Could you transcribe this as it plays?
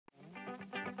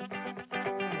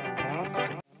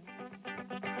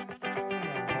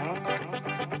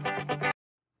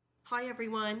Hi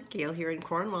everyone, Gail here in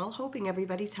Cornwall, hoping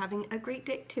everybody's having a great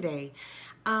day today.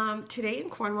 Today in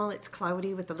Cornwall it's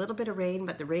cloudy with a little bit of rain,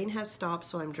 but the rain has stopped,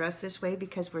 so I'm dressed this way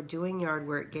because we're doing yard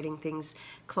work, getting things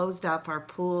closed up, our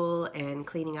pool, and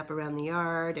cleaning up around the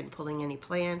yard and pulling any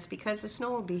plants because the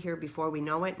snow will be here before we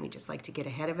know it, and we just like to get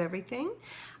ahead of everything.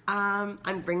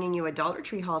 I'm bringing you a Dollar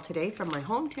Tree haul today from my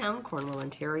hometown, Cornwall,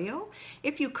 Ontario.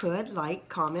 If you could, like,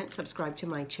 comment, subscribe to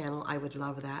my channel, I would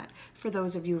love that. For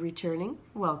those of you returning,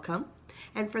 welcome.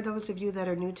 And for those of you that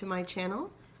are new to my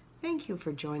channel, thank you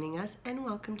for joining us and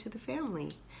welcome to the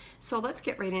family. So let's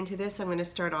get right into this. I'm going to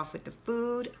start off with the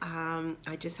food.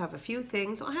 I just have a few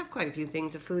things. I'll have quite a few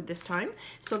things of food this time.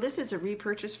 So this is a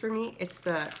repurchase for me. It's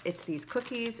these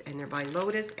cookies, and they're by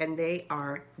Lotus, and they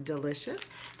are delicious.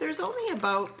 There's only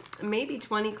about maybe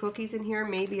 20 cookies in here,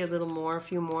 maybe a little more, a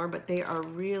few more, but they are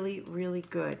really, really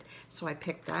good. So I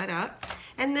picked that up.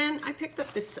 And then I picked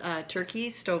up this turkey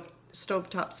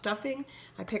stovetop stuffing.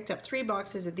 I picked up 3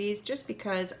 boxes of these just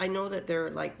because I know that they're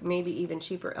like maybe even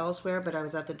cheaper elsewhere, but I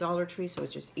was at the Dollar Tree, so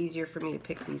it's just easier for me to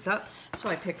pick these up. So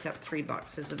I picked up 3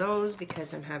 boxes of those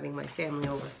because I'm having my family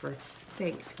over for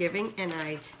Thanksgiving, and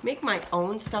I make my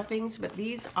own stuffings, but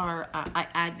these are I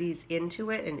add these into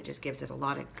it and it just gives it a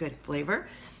lot of good flavor.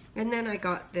 And then I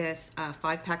got this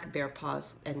 5-pack of Bear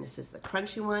Paws, and this is the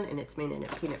crunchy one, and it's made in a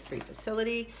peanut-free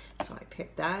facility, so I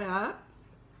picked that up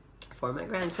for my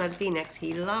grandson Phoenix.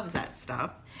 He loves that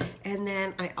stuff. And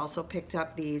then I also picked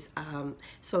up these,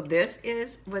 so this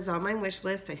was on my wish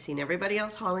list. I seen everybody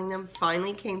else hauling them,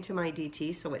 finally came to my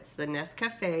DT. So it's the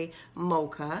Nescafe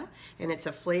Mocha, and it's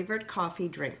a flavored coffee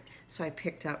drink. So I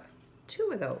picked up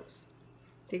 2 of those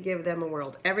to give them a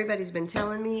whirl. Everybody's been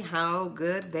telling me how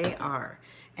good they are.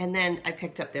 And then I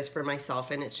picked up this for myself,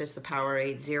 and it's just the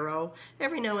Powerade Zero.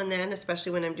 Every now and then,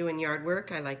 especially when I'm doing yard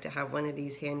work, I like to have one of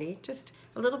these handy. Just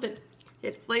a little bit,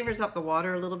 it flavors up the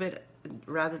water a little bit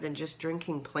rather than just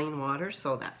drinking plain water,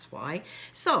 so that's why.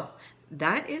 So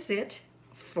that is it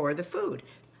for the food.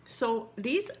 So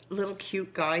these little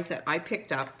cute guys that I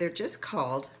picked up, they're just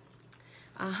called,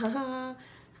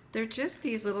 they're just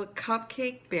these little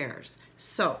cupcake bears.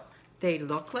 So they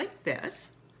look like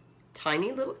this.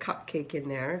 Tiny little cupcake in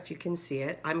there, if you can see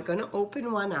it. I'm going to open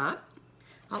one up.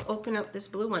 I'll open up this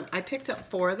blue one. I picked up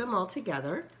 4 of them all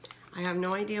together. I have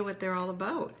no idea what they're all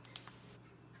about.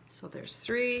 So there's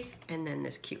 3, and then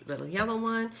this cute little yellow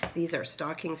one. These are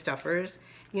stocking stuffers.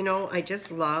 You know, I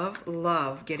just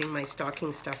love getting my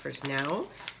stocking stuffers now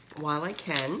while I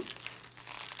can.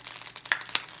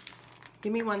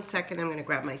 Give me 1 second. I'm going to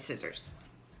grab my scissors.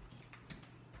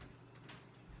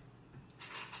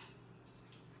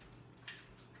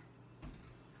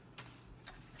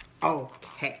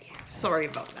 Okay, sorry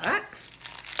about that.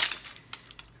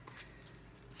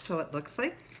 So it looks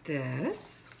like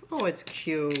this. Oh, it's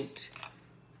cute.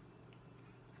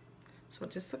 So it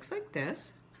just looks like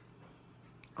this.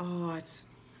 Oh, it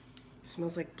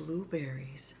smells like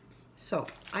blueberries. So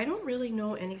I don't really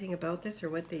know anything about this or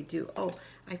what they do. Oh,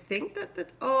 I think that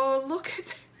oh, look at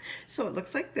that. So it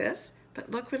looks like this,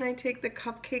 but look when I take the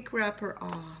cupcake wrapper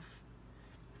off.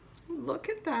 Look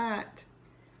at that.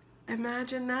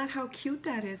 Imagine that, how cute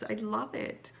that is. I love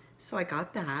it. So I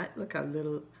got that. Look how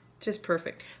little, just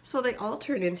perfect. So they all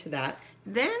turn into that.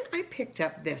 Then I picked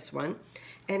up this one,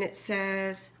 and it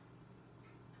says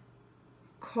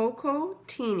Cocoa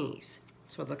Teenies.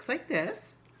 So it looks like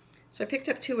this. So I picked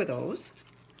up 2 of those.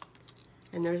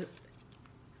 And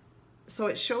so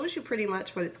it shows you pretty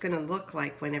much what it's going to look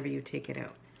like whenever you take it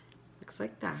out. Looks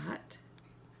like that.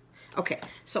 Okay,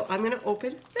 so I'm going to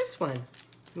open this one.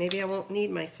 Maybe I won't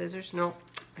need my scissors. No,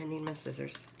 I need my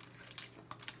scissors.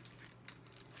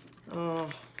 Oh,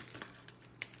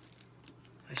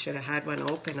 I should have had one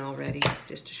open already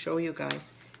just to show you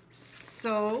guys.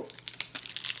 So,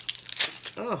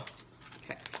 oh,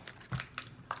 okay.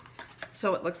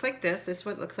 So it looks like this. This is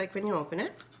what it looks like when you open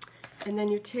it. And then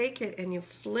you take it and you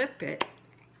flip it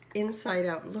inside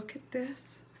out. Look at this.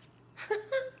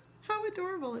 How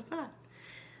adorable is that?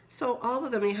 So all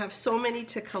of them, you have so many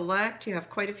to collect. You have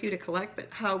quite a few to collect, but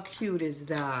how cute is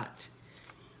that?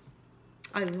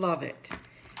 I love it.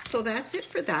 So that's it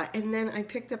for that. And then I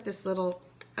picked up this little,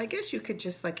 I guess you could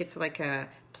just like, it's like a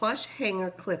plush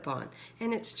hanger clip-on.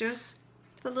 And it's just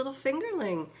a little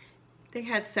fingerling. They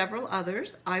had several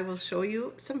others. I will show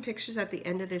you some pictures at the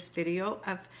end of this video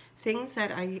of things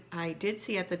that I did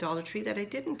see at the Dollar Tree that I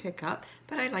didn't pick up,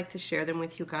 but I'd like to share them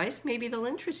with you guys. Maybe they'll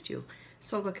interest you.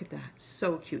 So look at that,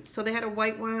 so cute. So they had a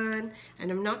white one,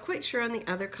 and I'm not quite sure on the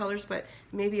other colors, but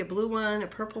maybe a blue one, a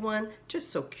purple one,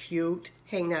 just so cute.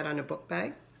 Hang that on a book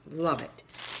bag, love it.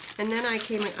 And then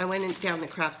I went down the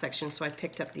craft section, so I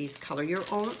picked up these color your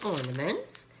own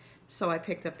ornaments. So I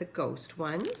picked up the ghost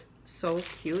ones. So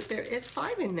cute. There is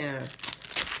 5 in there.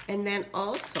 And then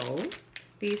also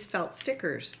these felt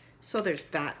stickers. So there's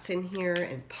bats in here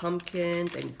and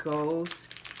pumpkins and ghosts.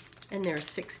 And there's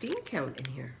 16 count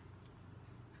in here.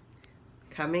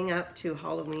 Coming up to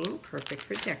Halloween, perfect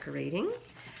for decorating.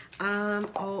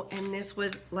 Oh, and this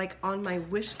was like on my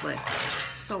wish list.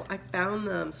 So I found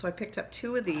them. So I picked up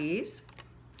 2 of these.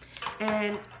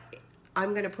 And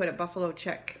I'm going to put a buffalo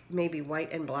check, maybe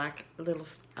white and black, a little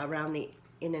around the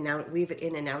in and out, weave it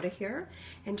in and out of here,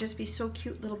 and just be so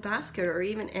cute little basket or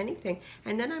even anything.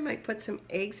 And then I might put some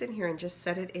eggs in here and just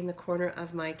set it in the corner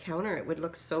of my counter. It would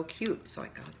look so cute. So I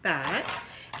got that.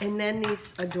 And then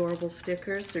these adorable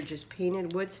stickers. They're just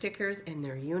painted wood stickers and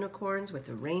they're unicorns with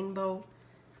a rainbow.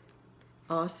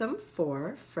 Awesome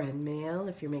for friend mail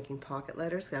if you're making pocket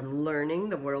letters. I'm learning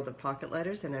the world of pocket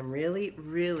letters and I'm really,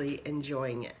 really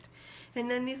enjoying it. And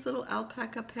then these little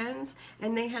alpaca pens,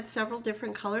 and they had several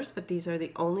different colors, but these are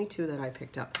the only 2 that I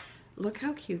picked up. Look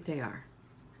how cute they are.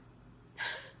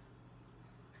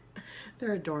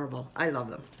 They're adorable. I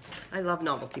love them. I love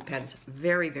novelty pens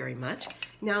very, very much.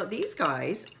 Now these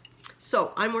guys,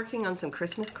 so I'm working on some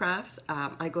Christmas crafts.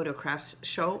 I go to a crafts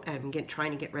show and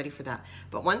trying to get ready for that.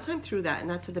 But once I'm through that, and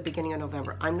that's at the beginning of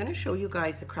November, I'm going to show you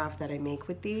guys the craft that I make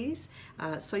with these,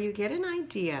 so you get an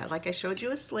idea. Like I showed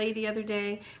you a sleigh the other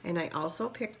day, and I also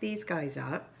picked these guys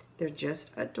up. They're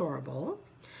just adorable.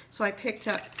 So I picked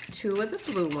up 2 of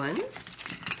the blue ones.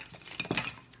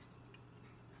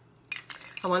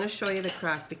 I want to show you the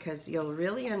craft because you'll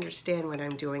really understand what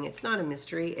I'm doing. It's not a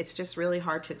mystery. It's just really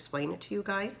hard to explain it to you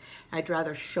guys. I'd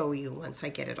rather show you once I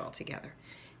get it all together.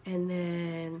 And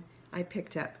then I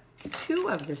picked up 2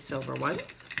 of the silver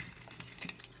ones.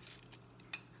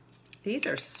 These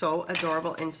are so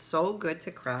adorable and so good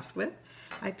to craft with.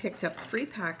 I picked up 3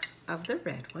 packs of the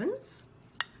red ones.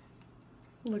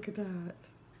 Look at that.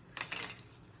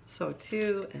 So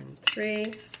 2 and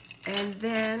 3. And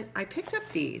then I picked up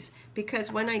these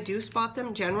because when I do spot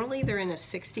them, generally they're in a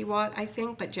 60 watt, I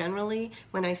think, but generally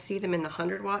when I see them in the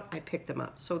 100 watt, I pick them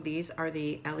up. So these are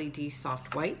the LED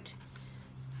soft white.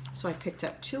 So I picked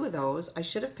up 2 of those. I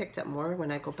should have picked up more.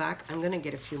 When I go back, I'm going to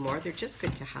get a few more. They're just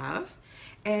good to have.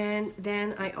 And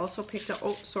then I also picked up,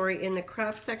 oh, sorry, in the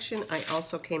craft section, I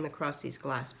also came across these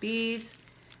glass beads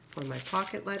for my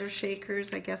pocket letter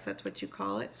shakers, I guess that's what you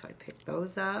call it. So I picked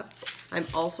those up. I'm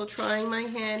also trying my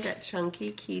hand at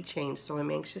chunky keychains, so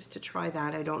I'm anxious to try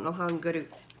that. I don't know how good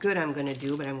I'm going to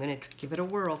do, but I'm going to give it a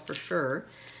whirl for sure.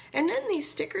 And then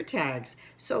these sticker tags.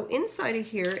 So inside of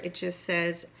here, it just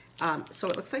says, so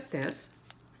it looks like this.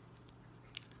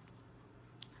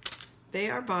 They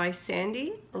are by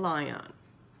Sandy Lyon.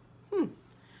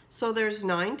 So there's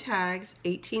 9 tags,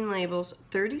 18 labels,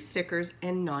 30 stickers,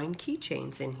 and 9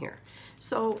 keychains in here.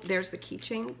 So there's the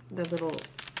keychain, the little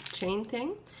chain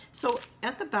thing. So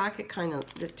at the back, it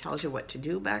tells you what to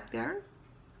do back there.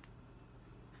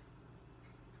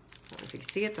 I don't know if you can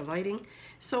see it, the lighting.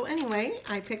 So anyway,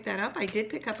 I picked that up. I did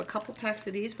pick up a couple packs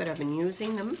of these, but I've been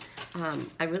using them.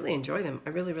 I really enjoy them.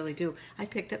 I really, really do. I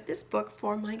picked up this book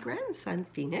for my grandson,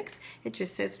 Phoenix. It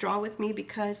just says, draw with me,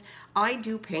 because I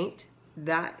do paint.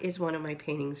 That is one of my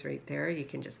paintings right there. You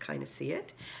can just kind of see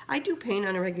it. I do paint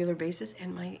on a regular basis,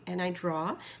 and I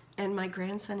draw, and my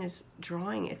grandson is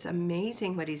drawing. It's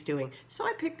amazing what he's doing. So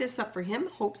I picked this up for him,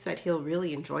 hopes that he'll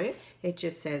really enjoy it. It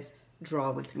just says,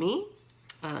 draw with me.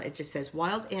 It just says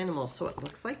wild animals, so it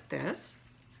looks like this.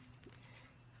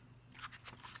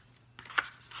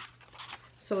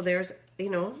 So there's,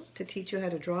 to teach you how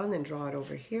to draw, and then draw it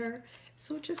over here.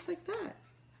 So just like that.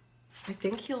 I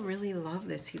think he'll really love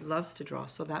this. He loves to draw,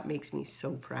 so that makes me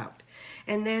so proud.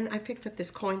 And then I picked up this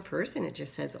coin purse, and it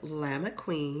just says Llama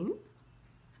Queen.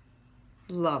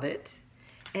 Love it.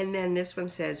 And then this one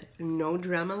says No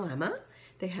Drama Llama.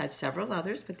 They had several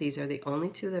others, but these are the only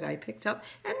 2 that I picked up.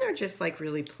 And they're just like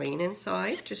really plain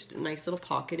inside. Just a nice little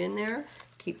pocket in there.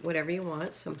 Keep whatever you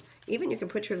want. Even you can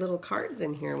put your little cards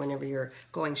in here whenever you're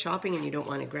going shopping and you don't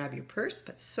want to grab your purse,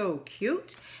 but so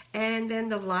cute. And then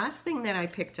the last thing that I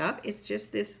picked up is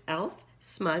just this e.l.f.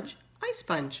 Smudge Eye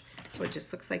Sponge. So it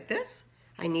just looks like this.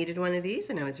 I needed one of these,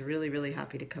 and I was really, really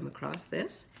happy to come across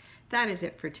this. That is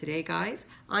it for today, guys.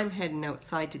 I'm heading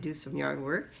outside to do some yard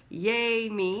work. Yay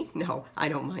me. No, I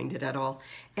don't mind it at all.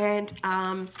 And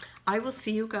I will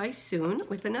see you guys soon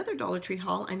with another Dollar Tree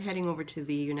haul. I'm heading over to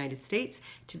the United States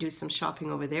to do some shopping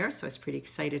over there, so I was pretty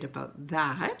excited about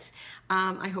that.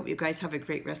 I hope you guys have a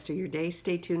great rest of your day.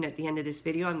 Stay tuned. At the end of this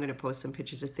video, I'm going to post some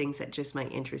pictures of things that just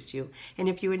might interest you. And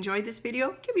if you enjoyed this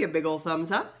video, give me a big old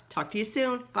thumbs up. Talk to you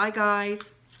soon. Bye,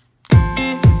 guys.